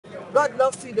God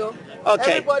loves you though.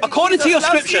 Okay, Everybody, according to your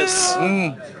Jesus loves scriptures,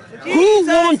 you. who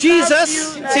warned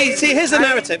Jesus? loves you. See, here's the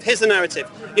narrative. Here's the narrative.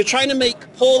 You're trying to make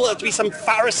Paul out to be some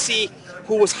Pharisee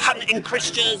who was hunting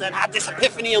Christians and had this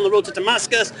epiphany on the road to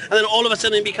Damascus, and then all of a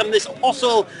sudden he become this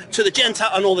apostle to the Gentile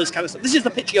and all this kind of stuff. This is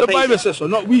the picture you're The painting. Bible says so,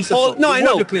 not we say so. No, I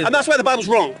know, Declares. and that's why the Bible's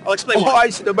wrong. I'll explain Oh, why. I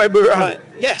see the Bible wrong. Right.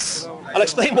 Yes, I'll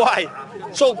explain why.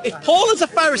 So if Paul as a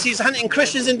Pharisee is hunting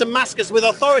Christians in Damascus with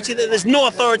authority that there's no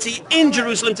authority in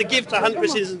Jerusalem to give to hunt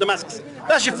Christians in Damascus,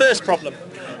 that's your first problem.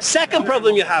 Second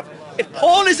problem you have, if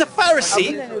Paul is a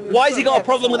Pharisee, why has he got a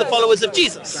problem with the followers of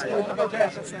Jesus?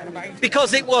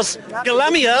 Because it was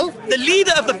Gamaliel, the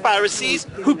leader of the Pharisees,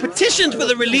 who petitioned for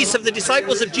the release of the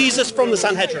disciples of Jesus from the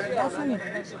Sanhedrin.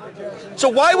 So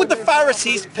why would the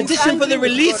Pharisees petition for the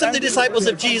release of the disciples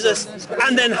of Jesus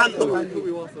and then hunt them,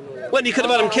 when he could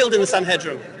have had them killed in the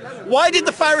Sanhedrin? Why did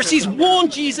the Pharisees warn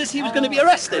Jesus he was going to be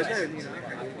arrested?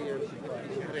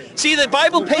 See, the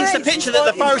Bible paints the picture that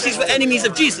the Pharisees were enemies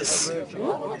of Jesus.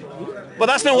 But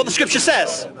that's not what the scripture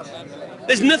says.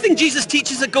 There's nothing Jesus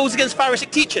teaches that goes against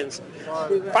Pharisaic teachings.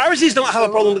 Pharisees don't have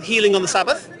a problem with healing on the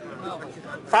Sabbath.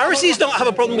 Pharisees don't have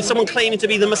a problem with someone claiming to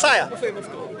be the Messiah.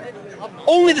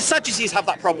 Only the Sadducees have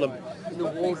that problem.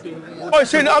 Oh,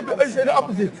 it's saying the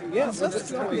opposite.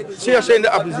 So you're saying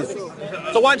the opposite.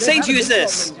 So what I'm saying to you is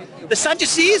this. The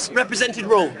Sadducees represented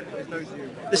Rome.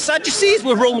 The Sadducees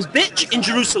were Rome's bitch in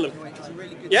Jerusalem.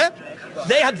 Yeah?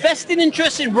 They had vested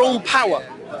interest in Rome power,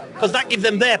 because that gave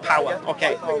them their power.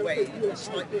 Okay.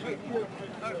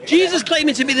 Jesus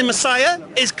claiming to be the Messiah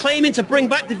is claiming to bring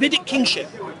back Davidic kingship,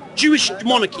 Jewish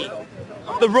monarchy.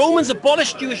 The Romans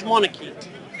abolished Jewish monarchy.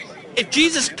 If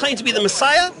Jesus claimed to be the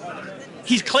Messiah,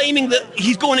 he's claiming that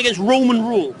he's going against Roman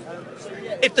rule.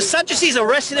 If the Sadducees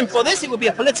arrested him for this, it would be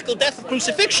a political death of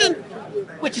crucifixion,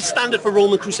 which is standard for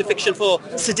Roman crucifixion for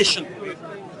sedition.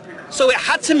 So it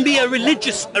had to be a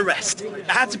religious arrest. It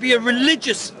had to be a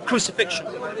religious crucifixion.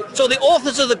 So the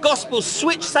authors of the Gospels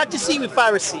switched Sadducee with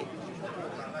Pharisee.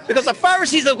 Because the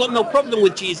Pharisees have got no problem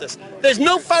with Jesus. There's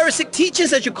no Pharisaic teaching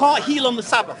that you can't heal on the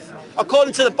Sabbath.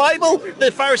 According to the Bible, the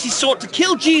Pharisees sought to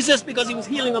kill Jesus because he was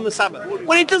healing on the Sabbath.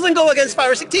 Well, it doesn't go against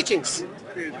Pharisaic teachings.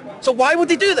 So why would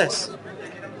they do this?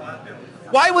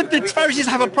 Why would the Pharisees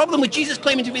have a problem with Jesus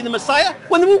claiming to be the Messiah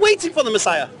when they were waiting for the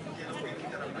Messiah?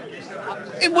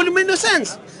 It wouldn't make no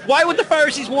sense. Why would the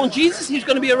Pharisees warn Jesus he was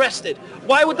going to be arrested?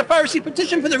 Why would the Pharisee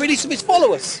petition for the release of his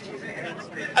followers?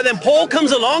 And then Paul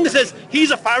comes along and says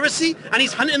he's a Pharisee and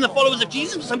he's hunting the followers of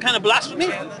Jesus for some kind of blasphemy?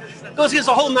 Goes against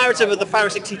the whole narrative of the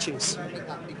Pharisaic teachings.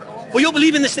 Well, you're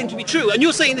believing this thing to be true, and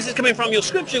you're saying this is coming from your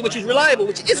scripture, which is reliable,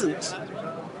 which isn't.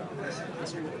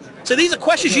 So these are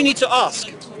questions you need to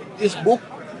ask. This book,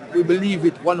 we believe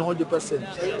it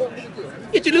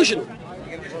 100%. You're delusional.